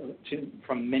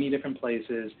from many different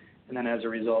places, and then as a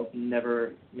result,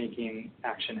 never making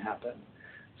action happen.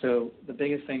 So the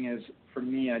biggest thing is, for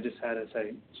me, I just had to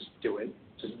say, just do it.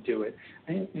 Just do it.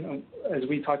 And, as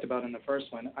we talked about in the first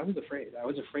one, I was afraid. I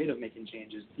was afraid of making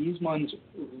changes. These ones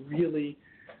really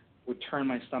would turn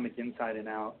my stomach inside and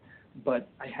out. But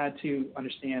I had to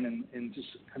understand and just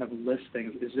kind of list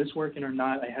things. Is this working or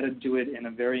not? I had to do it in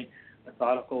a very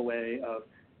methodical way of,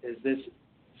 is this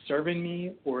serving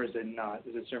me or is it not?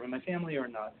 Is it serving my family or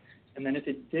not? And then if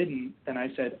it didn't, then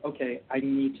I said, okay, I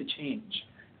need to change.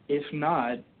 If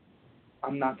not,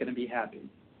 I'm not going to be happy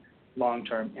long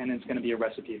term, and it's going to be a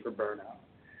recipe for burnout.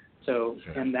 So,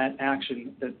 and that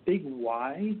action, the big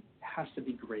why has to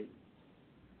be great.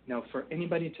 For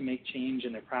anybody to make change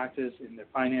in their practice, in their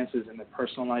finances, in their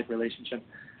personal life relationship,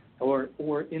 or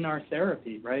in our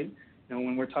therapy, right?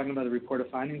 When we're talking about the report of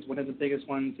findings, one of the biggest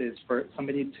ones is for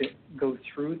somebody to go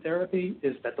through therapy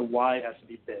is that the why has to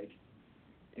be big.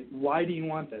 Why do you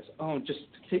want this? Oh, just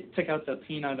take out the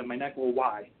pain out of my neck. Well,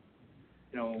 why?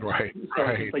 Right. So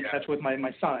it's like that's with my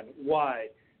son. Why?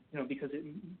 because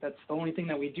that's the only thing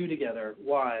that we do together.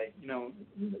 Why?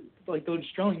 Like those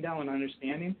drilling down and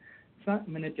understanding. It's not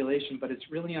manipulation, but it's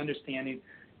really understanding,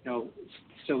 so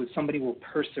somebody will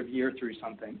persevere through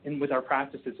something. And with our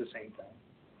practice, it's the same thing.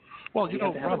 Well, we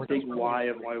have to have Robert, a big why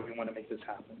of why we want to make this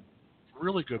happen.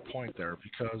 Really good point there,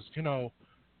 because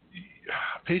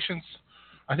patients,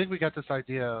 I think we get this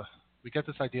idea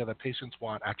that patients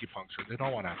want acupuncture. They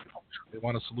don't want acupuncture. They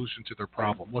want a solution to their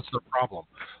problem. What's their problem?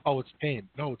 Oh, it's pain.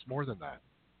 No, it's more than that.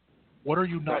 What are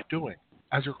you not doing?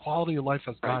 As your quality of life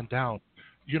has gone down,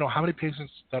 how many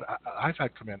patients that I've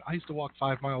had come in, I used to walk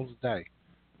 5 miles a day.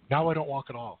 Now I don't walk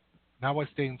at all. Now I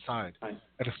stay inside. And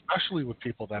especially with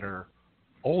people that are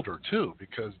older too,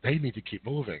 because they need to keep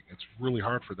moving. It's really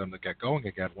hard for them to get going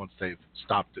again once they've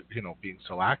stopped, being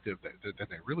so active. Then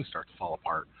they really start to fall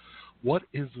apart. What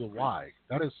is the why?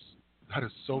 That is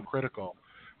so critical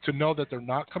to know that they're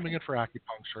not coming in for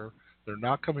acupuncture. They're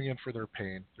not coming in for their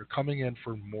pain. They're coming in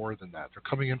for more than that. They're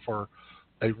coming in for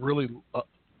a really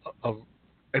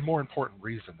a more important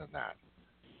reason than that.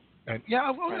 And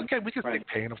okay, we can say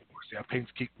pain, of course. Yeah, pain's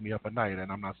keeping me up at night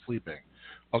and I'm not sleeping.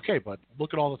 Okay, but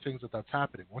look at all the things that's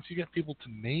happening. Once you get people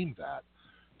to name that,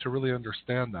 to really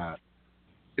understand that,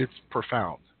 it's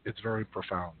profound. It's very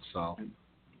profound. So.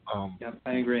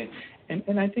 I agree.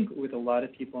 And I think with a lot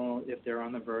of people, if they're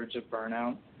on the verge of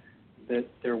burnout, that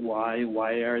their why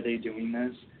are they doing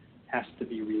this, has to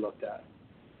be relooked at.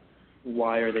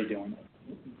 Why are they doing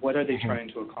it? What are they trying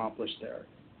to accomplish there?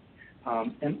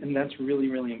 And that's really,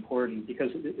 really important,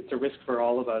 because it's a risk for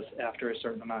all of us after a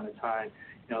certain amount of time.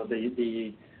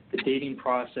 The dating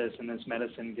process in this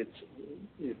medicine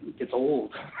gets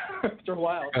old after a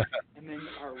while, and then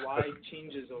our why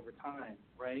changes over time,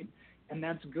 right? And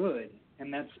that's good,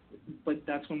 but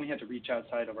that's when we have to reach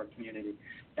outside of our community.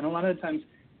 And a lot of the times,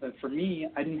 for me,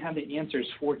 I didn't have the answers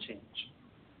for change.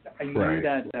 I knew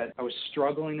that I was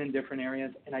struggling in different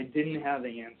areas, and I didn't have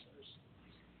the answers.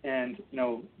 And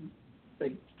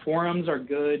like forums are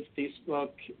good, Facebook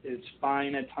is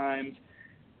fine at times,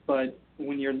 but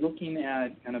when you're looking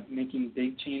at kind of making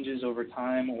big changes over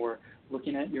time, or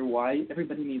looking at your why,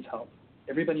 everybody needs help.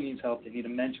 Everybody needs help. They need a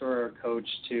mentor or a coach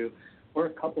or a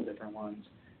couple different ones.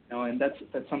 And that's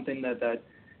something that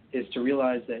is to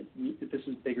realize that this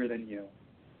is bigger than you.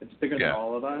 It's bigger than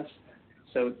all of us.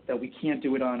 So that we can't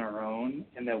do it on our own,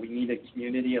 and that we need a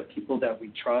community of people that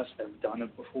we trust, that have done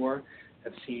it before,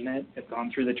 have seen it, have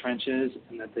gone through the trenches,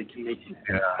 and that they can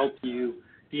help you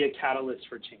be a catalyst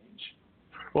for change.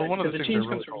 Well, one of the things change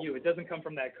comes from you. It doesn't come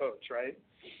from that coach, right?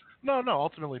 No,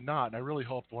 ultimately not. And I really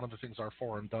hope one of the things our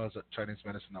forum does at Chinese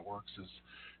Medicine That Works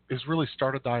is really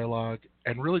start a dialogue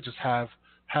and really just have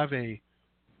a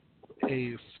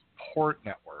support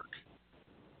network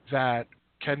that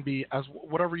can be as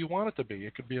whatever you want it to be.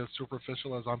 It could be as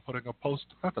superficial as I'm putting a post,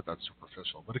 not that that's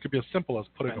superficial, but it could be as simple as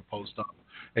putting a post up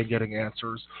and getting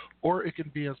answers, or it can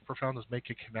be as profound as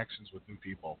making connections with new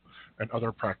people and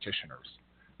other practitioners.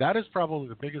 That is probably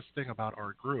the biggest thing about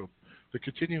our group. The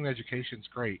continuing education is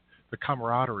great. The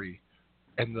camaraderie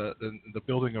and the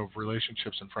building of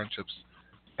relationships and friendships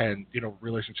and,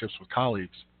 relationships with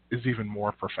colleagues is even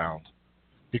more profound,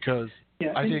 because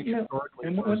I think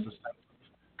historically there was this sense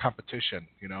of competition,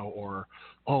 or,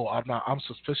 I'm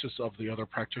suspicious of the other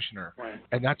practitioner,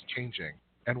 and that's changing,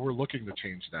 and we're looking to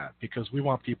change that because we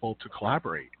want people to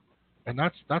collaborate, and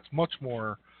that's much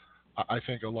more, I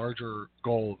think, a larger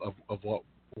goal of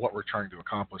what we're trying to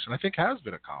accomplish, and I think has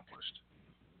been accomplished.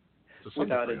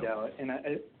 Without a doubt. And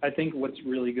I think what's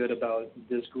really good about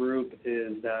this group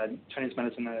is that Chinese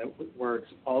Medicine That Works,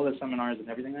 all the seminars and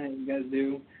everything that you guys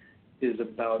do is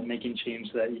about making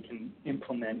change that you can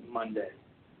implement Monday.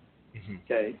 Mm-hmm.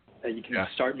 Okay? That you can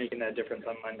start making that difference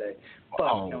on Monday.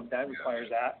 But, that requires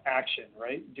action,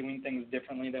 right? Doing things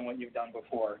differently than what you've done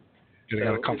before. Getting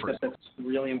out of comfort. That's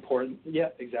really important. Yeah,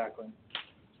 exactly.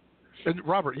 And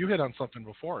Robert, you hit on something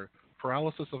before,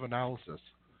 paralysis of analysis.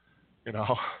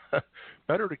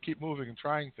 Better to keep moving and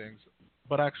trying things,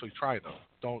 but actually try them.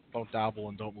 Don't dabble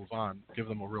and don't move on. Give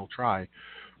them a real try.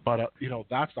 But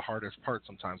that's the hardest part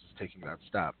sometimes, is taking that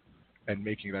step and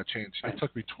making that change. It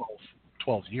took me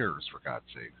 12 years, for God's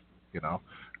sake,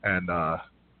 and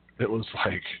it was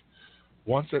like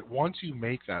once you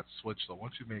make that switch, though,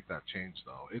 once you make that change,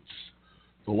 though, it's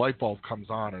the light bulb comes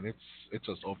on and it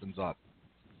just opens up.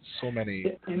 So many.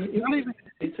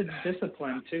 It's a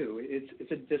discipline too.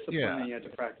 It's a discipline that you have to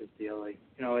practice daily.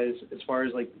 As far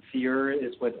as like fear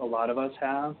is what a lot of us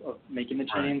have of making the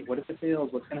change. Right. What if it fails?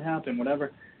 What's going to happen?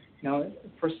 Whatever.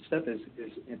 First step is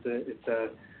it's a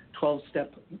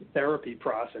 12-step therapy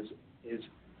process. Is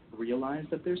realize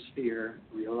that there's fear.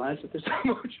 Realize that there's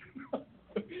emotion.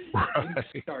 and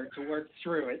start to work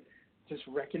through it. Just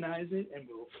recognize it and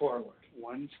move forward,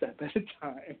 one step at a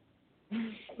time.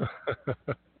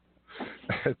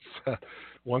 It's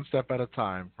one step at a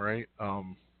time, right?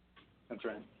 That's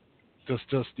right.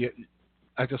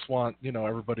 I just want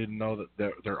everybody to know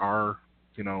that there are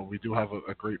we do have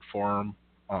a great forum.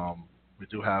 We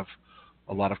do have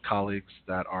a lot of colleagues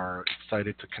that are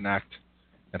excited to connect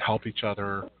and help each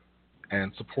other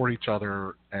and support each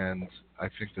other, and I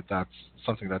think that that's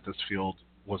something that this field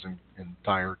was in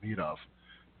dire need of.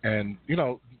 And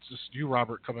just you,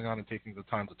 Robert, coming on and taking the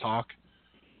time to talk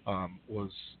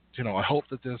was I hope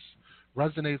that this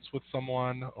resonates with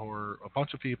someone or a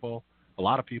bunch of people, a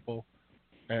lot of people,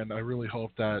 and I really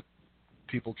hope that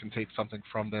people can take something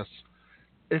from this.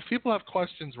 If people have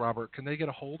questions, Robert, can they get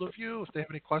a hold of you? If they have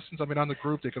any questions, I mean, on the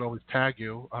group, they can always tag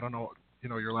you. I don't know,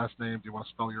 your last name. Do you want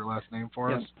to spell your last name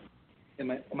for us?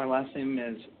 And my last name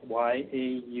is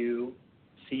Yauckoes,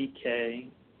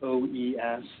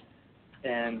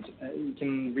 and you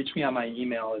can reach me on my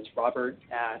email. It's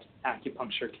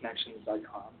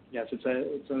robert@acupunctureconnections.com. Yes,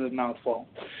 it's a mouthful,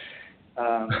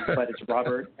 but it's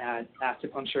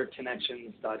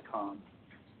robert@acupunctureconnections.com.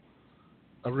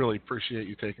 I really appreciate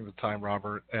you taking the time,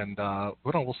 Robert, and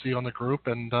we'll see you on the group,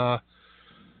 and I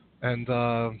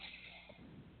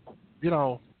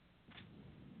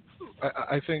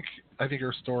think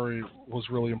your story was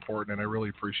really important, and I really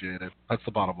appreciate it. That's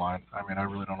the bottom line. I mean, I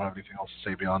really don't have anything else to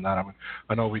say beyond that. I mean,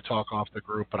 I know we talk off the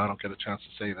group, but I don't get a chance to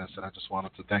say this, and I just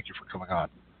wanted to thank you for coming on.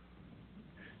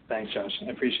 Thanks, Josh. I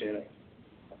appreciate it.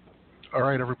 All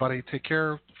right, everybody, take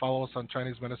care. Follow us on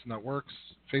Chinese Medicine That Works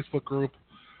Facebook group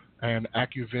and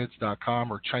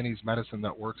acuvids.com or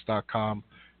ChineseMedicineThatWorks.com.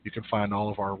 You can find all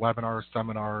of our webinars,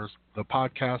 seminars. The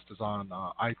podcast is on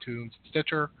iTunes and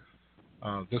Stitcher.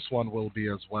 This one will be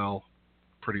as well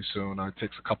pretty soon. It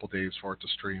takes a couple days for it to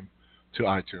stream to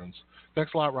iTunes.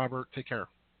 Thanks a lot, Robert. Take care.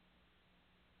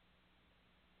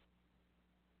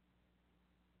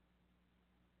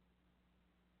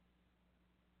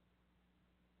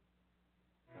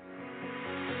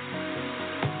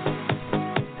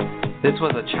 This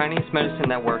was a Chinese Medicine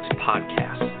That Works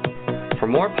podcast. For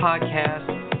more podcasts,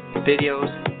 videos,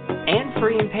 and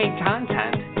free and paid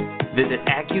content, visit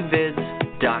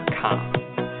acuvids.com.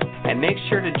 And make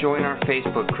sure to join our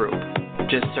Facebook group.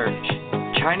 Just search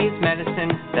Chinese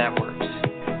Medicine That Works.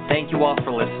 Thank you all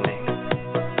for listening.